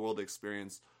through real world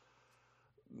experience.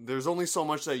 There's only so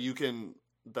much that you can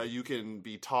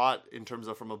be taught in terms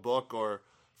of from a book or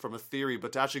from a theory,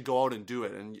 but to actually go out and do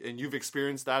it. And you've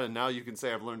experienced that, and now you can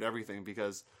say I've learned everything,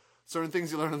 because certain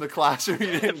things you learn in the classroom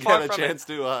you didn't get a chance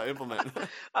to implement.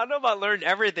 I don't know about learn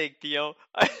everything, Theo.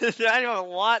 I have a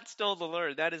lot still to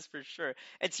learn, that is for sure.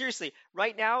 And seriously,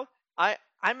 right now,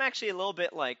 I'm actually a little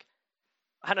bit like,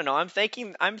 I don't know, I'm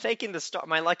thanking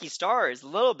my lucky stars a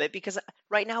little bit, because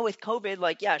right now with COVID,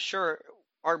 like, yeah, sure,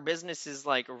 our business is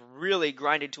like really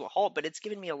grinded to a halt, but it's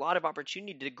given me a lot of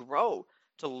opportunity to grow,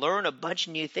 to learn a bunch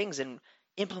of new things and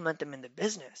implement them in the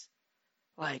business.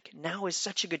 Like, now is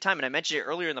such a good time. And I mentioned it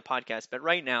earlier in the podcast, but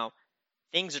right now,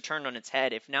 things are turned on its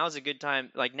head. If now is a good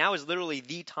time, like now is literally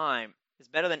the time. It's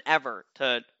better than ever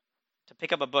to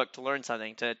pick up a book, to learn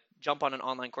something, to jump on an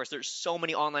online course. There's so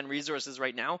many online resources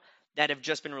right now that have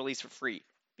just been released for free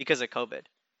because of COVID.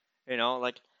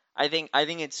 Like, I think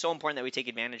it's so important that we take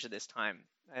advantage of this time.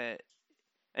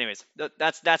 Anyways,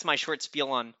 that's my short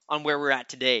spiel on where we're at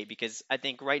today, because I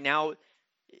think right now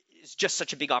it's just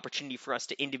such a big opportunity for us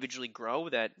to individually grow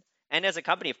that, and as a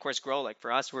company, of course, grow. Like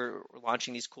for us, we're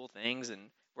launching these cool things and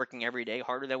working every day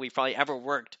harder than we've probably ever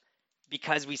worked,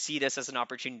 because we see this as an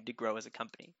opportunity to grow as a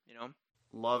company.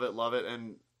 Love it.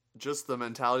 And just the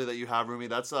mentality that you have, Rumi,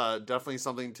 that's definitely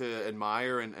something to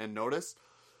admire and notice.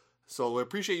 So we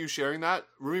appreciate you sharing that.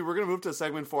 Rumi, we're going to move to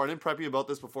segment 4. I didn't prep you about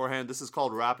this beforehand. This is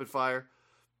called Rapid Fire.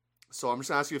 So I'm just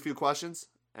going to ask you a few questions,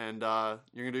 and you're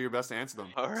going to do your best to answer them.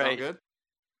 All right. Sound good?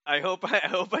 I hope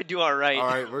I do all right. All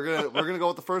right, we're gonna go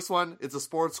with the first one. It's a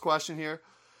sports question here.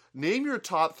 Name your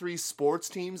top 3 sports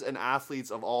teams and athletes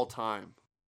of all time.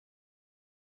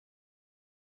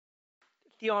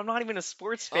 Theo, I'm not even a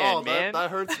sports fan, man. That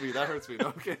hurts me.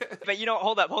 Okay. But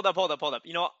hold up.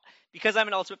 Because I'm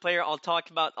an Ultimate player, I'll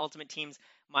talk about Ultimate teams.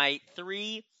 My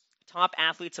 3 top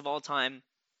athletes of all time,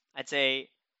 I'd say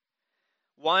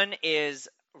one is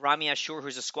Ramy Ashour,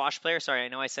 who's a squash player. Sorry, I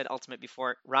know I said Ultimate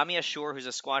before. Ramy Ashour, who's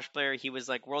a squash player. He was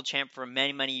like world champ for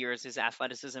many, many years. His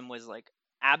athleticism was like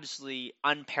absolutely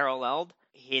unparalleled.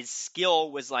 His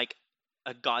skill was like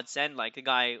a godsend. Like the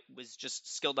guy was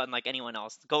just skilled unlike anyone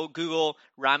else. Go Google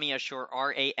Ramy Ashour,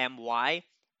 Ramy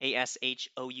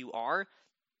Ashour,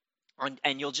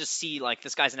 and you'll just see like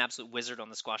this guy's an absolute wizard on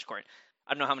the squash court.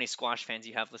 I don't know how many squash fans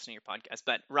you have listening to your podcast,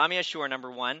 but Ramy Ashour,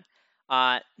 number 1.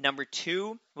 Number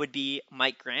 2 would be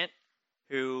Mike Grant,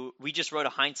 who we just wrote a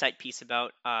hindsight piece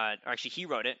about. Actually, he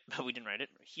wrote it, but we didn't write it.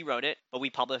 He wrote it, but we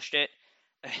published it.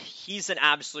 He's an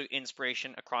absolute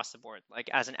inspiration across the board. Like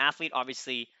as an athlete,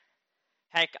 obviously,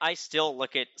 heck, I still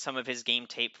look at some of his game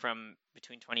tape from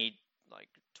between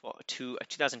 2002,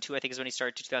 I think is when he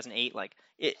started, to 2008. Like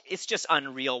it's just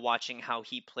unreal watching how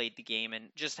he played the game and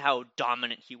just how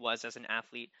dominant he was as an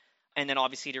athlete. And then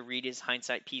obviously to read his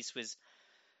hindsight piece was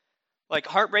like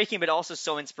heartbreaking, but also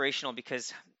so inspirational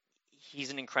because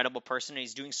he's an incredible person. And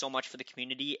he's doing so much for the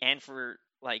community and for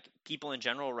like people in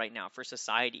general right now, for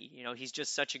society. He's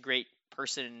just such a great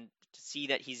person to see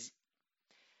that to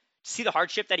see the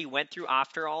hardship that he went through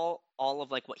after all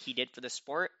of like what he did for the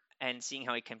sport, and seeing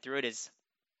how he came through it is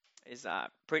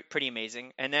pretty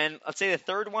amazing. And then let's say the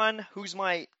third one, who's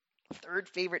my third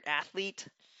favorite athlete?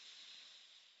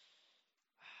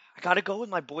 I got to go with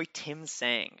my boy Tim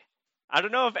Sang. I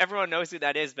don't know if everyone knows who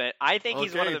that is, but I think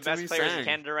he's one of the best players in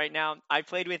Canada right now. I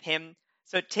played with him.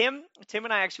 So Tim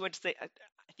and I actually went to the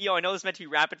Theo, I know this is meant to be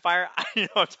rapid fire. I know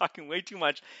I'm talking way too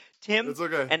much. Tim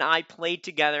and I played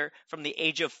together from the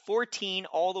age of 14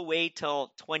 all the way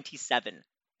till 27,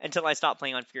 until I stopped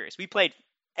playing on Furious. We played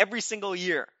every single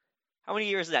year. How many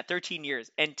years is that? 13 years.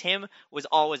 And Tim was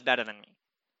always better than me.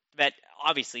 But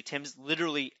obviously, Tim's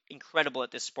literally incredible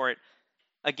at this sport.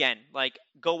 Again, like,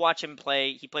 go watch him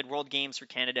play. He played World Games for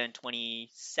Canada in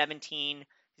 2017.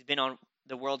 He's been on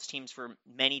the World's teams for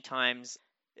many times.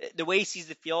 The way he sees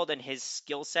the field and his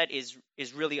skill set is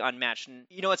really unmatched. And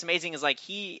what's amazing is, like,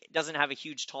 he doesn't have a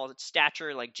huge tall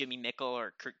stature like Jimmy Mickle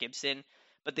or Kirk Gibson,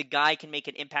 but the guy can make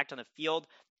an impact on the field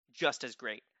just as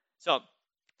great. So,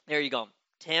 there you go.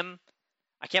 Tim,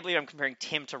 I can't believe I'm comparing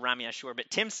Tim to Ramy Ashour, but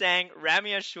Tim Sang,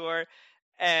 Ramy Ashour,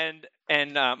 and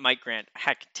Mike Grant.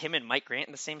 Heck, Tim and Mike Grant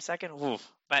in the same second? Oof.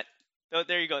 But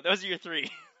there you go. Those are your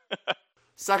 3.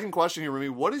 Second question here, Remy.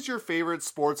 What is your favorite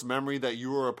sports memory that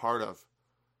you were a part of?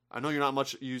 I know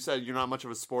you said you're not much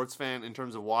of a sports fan in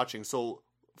terms of watching. So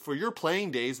for your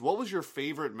playing days, what was your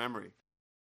favorite memory?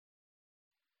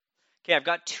 Okay, I've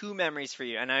got 2 memories for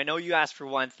you. And I know you asked for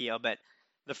one, Theo, but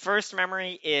the first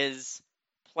memory is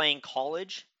playing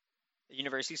college,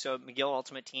 university, so McGill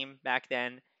Ultimate Team back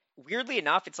then. Weirdly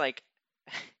enough, it's like,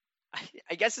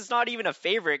 I guess it's not even a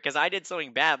favorite because I did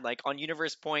something bad. Like on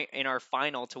Universe Point in our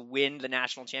final to win the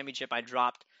national championship, I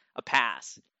dropped a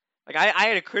pass. Like I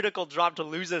had a critical drop to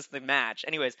lose us the match.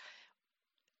 Anyways,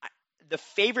 the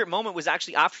favorite moment was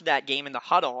actually after that game in the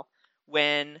huddle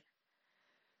when,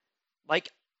 like,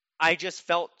 I just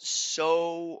felt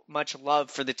so much love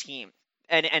for the team.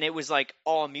 And it was like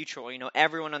all mutual,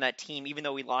 everyone on that team, even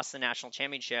though we lost the national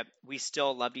championship, we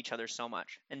still loved each other so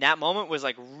much. And that moment was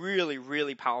like really,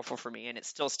 really powerful for me, and it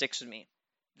still sticks with me.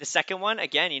 The second one,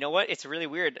 again, you know what? It's really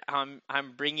weird. I'm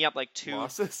bringing up like 2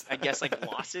 losses, I guess, like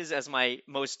losses as my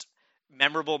most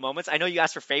memorable moments. I know you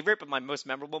asked for favorite, but my most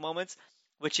memorable moments,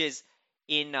 which is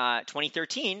in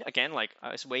 2013, again, like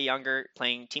I was way younger,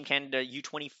 playing Team Canada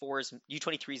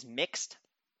U23s mixed.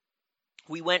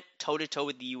 We went toe-to-toe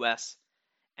with the U.S.,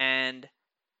 and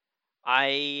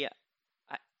I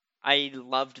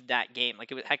loved that game.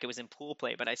 Like it was in pool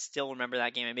play, but I still remember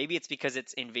that game. And maybe it's because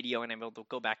it's in video and I'm able to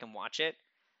go back and watch it.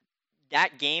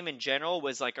 That game in general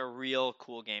was like a real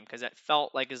cool game because it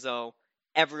felt like as though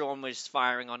everyone was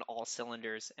firing on all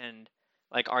cylinders, and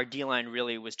like our D-line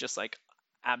really was just like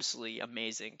absolutely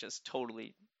amazing, just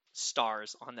totally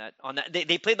stars on that.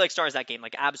 They played like stars that game,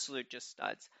 like absolute just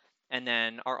studs. And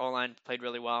then our O-line played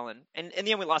really well, and in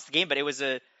the end we lost the game, but it was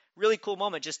a really cool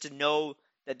moment just to know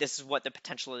that this is what the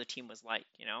potential of the team was like.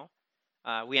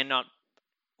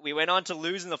 We went on to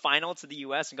lose in the final to the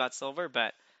U.S. and got silver,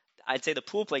 but I'd say the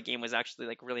pool play game was actually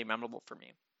like really memorable for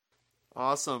me.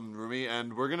 Awesome, Rumi.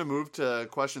 And we're going to move to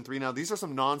question 3 now. These are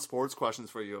some non-sports questions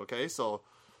for you, okay? So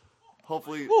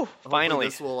hopefully Finally.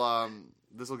 this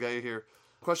will get you here.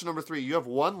 Question number 3. You have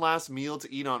one last meal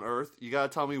to eat on Earth. You got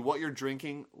to tell me what you're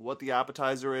drinking, what the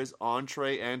appetizer is,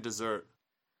 entree, and dessert.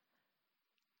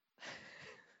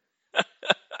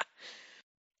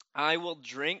 I will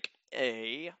drink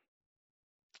a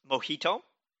mojito.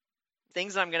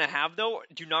 Things I'm going to have, though,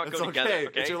 do not It's go together.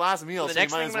 Okay? It's your last meal, So the so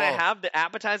next you might thing as I'm going well. to have, the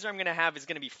appetizer I'm going to have is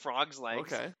going to be frog's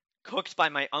legs. Okay. Cooked by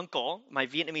my uncle, my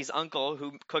Vietnamese uncle,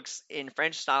 who cooks in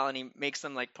French style, and he makes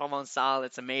them like Provençal.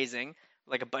 It's amazing.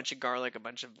 Like a bunch of garlic, a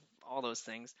bunch of all those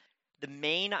things. The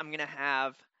main I'm going to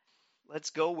have,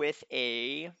 let's go with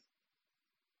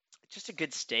just a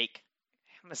good steak.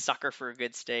 I'm a sucker for a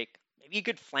good steak. Maybe a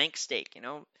good flank steak, you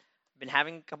know? I've been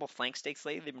having a couple flank steaks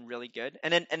lately. They've been really good.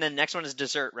 And then the next one is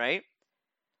dessert, right?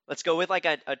 Let's go with like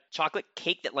a chocolate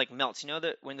cake that like melts. You know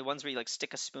when the ones where you like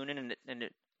stick a spoon in and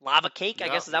it lava cake, I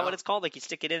guess, is that what it's called? Like you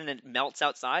stick it in and it melts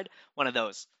outside? One of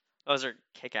those. Those are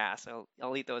kick ass.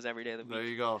 I'll eat those every day of the week. There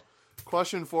you go.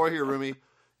 Question 4 here, Rumi.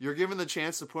 You're given the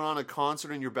chance to put on a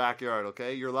concert in your backyard,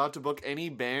 okay? You're allowed to book any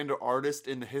band or artist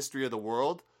in the history of the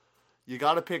world. You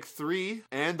got to pick 3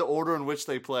 and the order in which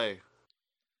they play.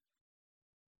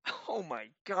 Oh my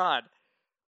god.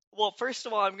 Well, first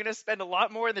of all, I'm gonna spend a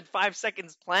lot more than 5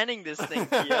 seconds planning this thing,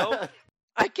 Theo.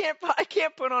 I can't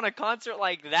put on a concert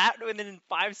like that within in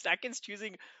 5 seconds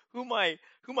choosing who my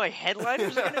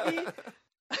headliners are gonna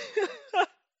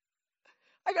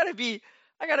be.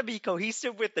 I gotta be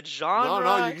cohesive with the genre.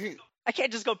 No, I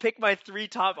can't just go pick my 3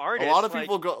 top artists. A lot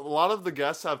of the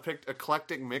guests have picked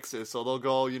eclectic mixes, so they'll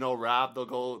go, rap,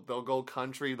 they'll go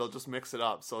country, they'll just mix it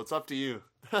up. So it's up to you.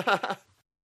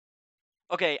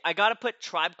 Okay, I gotta put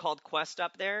Tribe Called Quest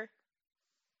up there.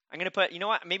 I'm gonna put, you know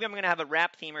what? Maybe I'm gonna have a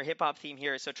rap theme or hip hop theme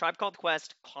here. So Tribe Called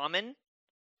Quest, Common.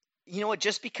 You know what?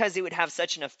 Just because it would have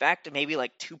such an effect, maybe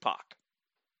like Tupac.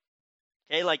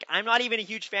 Okay, like I'm not even a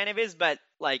huge fan of his, but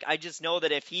like I just know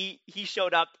that if he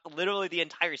showed up, literally the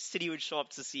entire city would show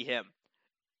up to see him.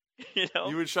 You know?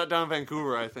 You would shut down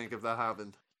Vancouver, I think, if that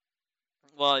happened.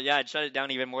 Well, yeah, I'd shut it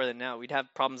down even more than now. We'd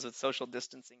have problems with social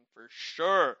distancing for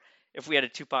sure if we had a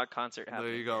Tupac concert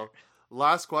happening. There you go.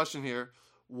 Last question here.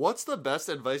 What's the best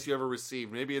advice you ever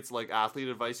received? Maybe it's like athlete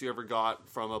advice you ever got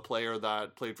from a player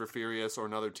that played for Furious or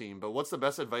another team, but what's the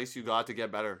best advice you got to get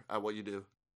better at what you do?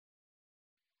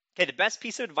 Okay, the best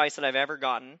piece of advice that I've ever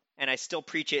gotten, and I still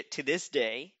preach it to this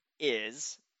day,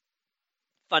 is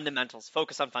fundamentals.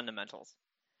 Focus on fundamentals.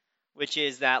 Which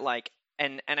is that like,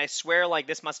 and I swear like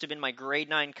this must have been my grade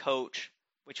 9 coach,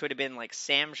 which would have been like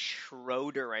Sam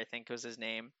Schroeder, I think was his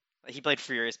name. He played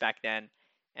Furious back then,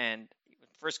 and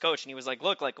first coach, and he was like,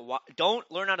 look, like don't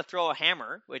learn how to throw a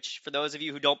hammer, which for those of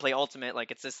you who don't play Ultimate,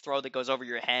 like it's this throw that goes over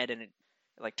your head and it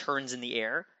like turns in the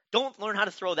air. Don't learn how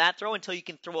to throw that throw until you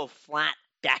can throw a flat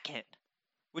backhand,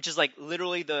 which is like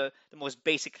literally the most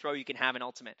basic throw you can have in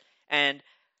Ultimate. And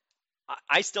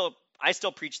I still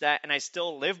preach that, and I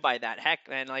still live by that. Heck,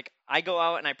 man, like I go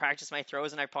out and I practice my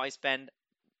throws, and I probably spend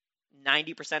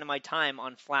 90% of my time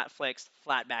on flat flicks,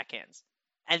 flat backhands.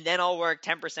 And then I'll work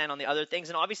 10% on the other things.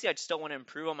 And obviously, I still want to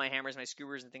improve on my hammers, my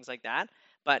skewers, and things like that.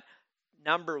 But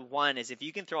number one is if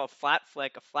you can throw a flat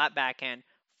flick, a flat backhand,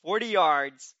 40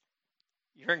 yards,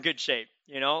 you're in good shape.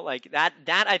 You know, like that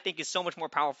I think is so much more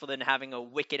powerful than having a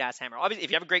wicked ass hammer. Obviously,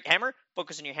 if you have a great hammer,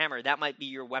 focus on your hammer. That might be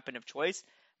your weapon of choice.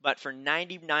 But for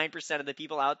 99% of the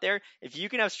people out there, if you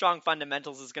can have strong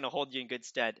fundamentals, it's going to hold you in good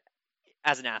stead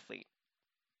as an athlete.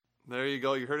 There you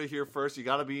go. You heard it here first. You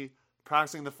got to be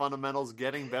practicing the fundamentals,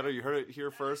 getting better. You heard it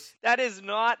here first. That is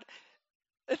not,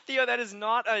 Theo, that is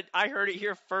not I heard it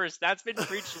here first. That's been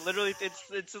preached literally.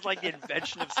 It's like the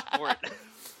invention of sport.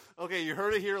 Okay, you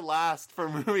heard it here last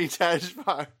from Rumi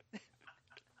Tejpar.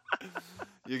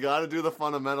 You got to do the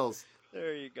fundamentals.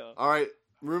 There you go. All right,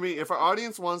 Rumi, if our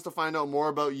audience wants to find out more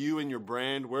about you and your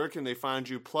brand, where can they find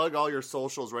you? Plug all your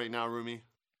socials right now, Rumi.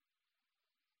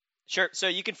 Sure. So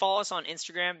you can follow us on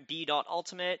Instagram,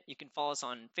 b.ultimate. You can follow us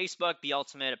on Facebook,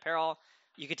 b.ultimate apparel.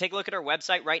 You can take a look at our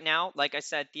website right now. Like I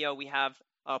said, Theo, we have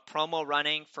a promo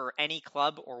running for any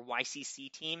club or YCC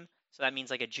team. So that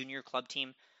means like a junior club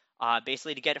team.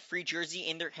 Basically to get a free jersey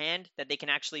in their hand that they can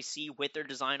actually see with their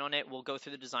design on it. We'll go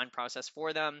through the design process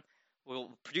for them. We'll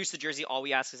produce the jersey. All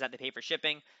we ask is that they pay for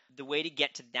shipping. The way to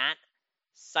get to that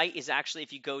site is actually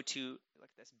if you go to, look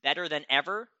at this,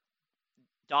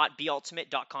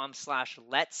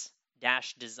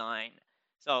 betterthanever.bultimate.com/lets-design.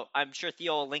 So I'm sure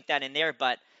Theo will link that in there,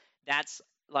 but that's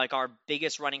like our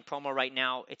biggest running promo right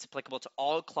now. It's applicable to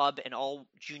all club and all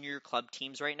junior club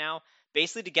teams right now.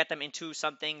 basically to get them into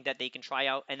something that they can try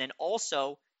out. And then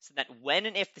also so that when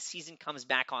and if the season comes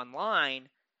back online,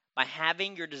 by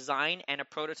having your design and a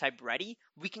prototype ready,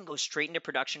 we can go straight into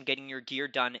production, getting your gear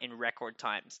done in record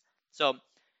times. So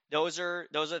those are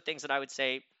things that I would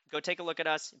say. Go take a look at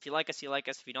us. If you like us, you like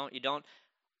us. If you don't, you don't.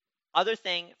 Other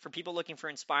thing for people looking for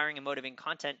inspiring and motivating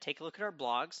content, take a look at our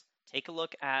blogs. Take a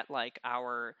look at like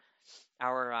our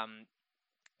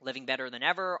Living Better Than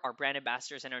Ever, our brand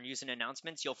ambassadors, and our news and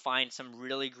announcements. You'll find some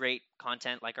really great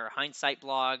content like our hindsight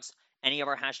blogs, any of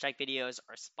our hashtag videos,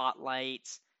 our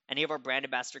spotlights, any of our brand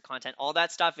ambassador content. All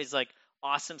that stuff is like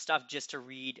awesome stuff just to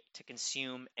read, to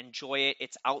consume, enjoy it.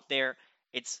 It's out there.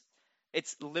 It's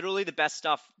literally the best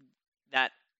stuff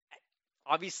that,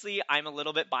 obviously I'm a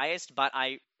little bit biased, but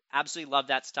I absolutely love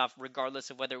that stuff regardless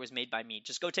of whether it was made by me.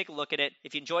 Just go take a look at it.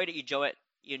 If you enjoyed it, you enjoy it.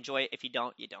 You enjoy it. If you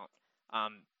don't, you don't.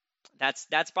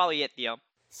 That's probably it, Theo.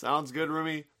 Sounds good,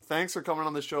 Rumi. Thanks for coming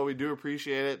on the show. We do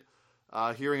appreciate it.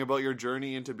 Hearing about your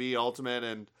journey into Be Ultimate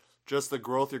and just the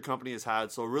growth your company has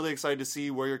had. So really excited to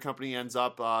see where your company ends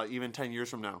up even 10 years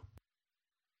from now.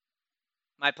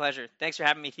 My pleasure. Thanks for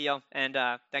having me, Theo, and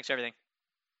thanks for everything.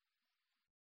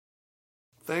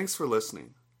 Thanks for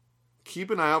listening.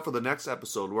 Keep an eye out for the next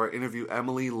episode where I interview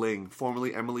Emily Ling,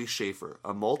 formerly Emily Schaefer,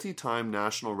 a multi-time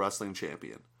national wrestling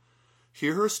champion.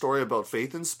 Hear her story about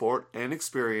faith in sport and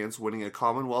experience winning a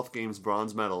Commonwealth Games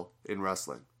bronze medal in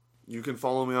wrestling. You can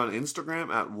follow me on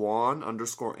Instagram at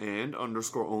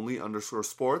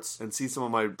Juan_and_only_sports and see some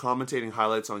of my commentating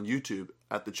highlights on YouTube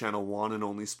at the channel Juan and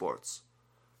Only Sports.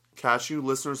 Catch you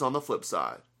listeners on the flip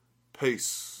side.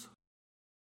 Peace.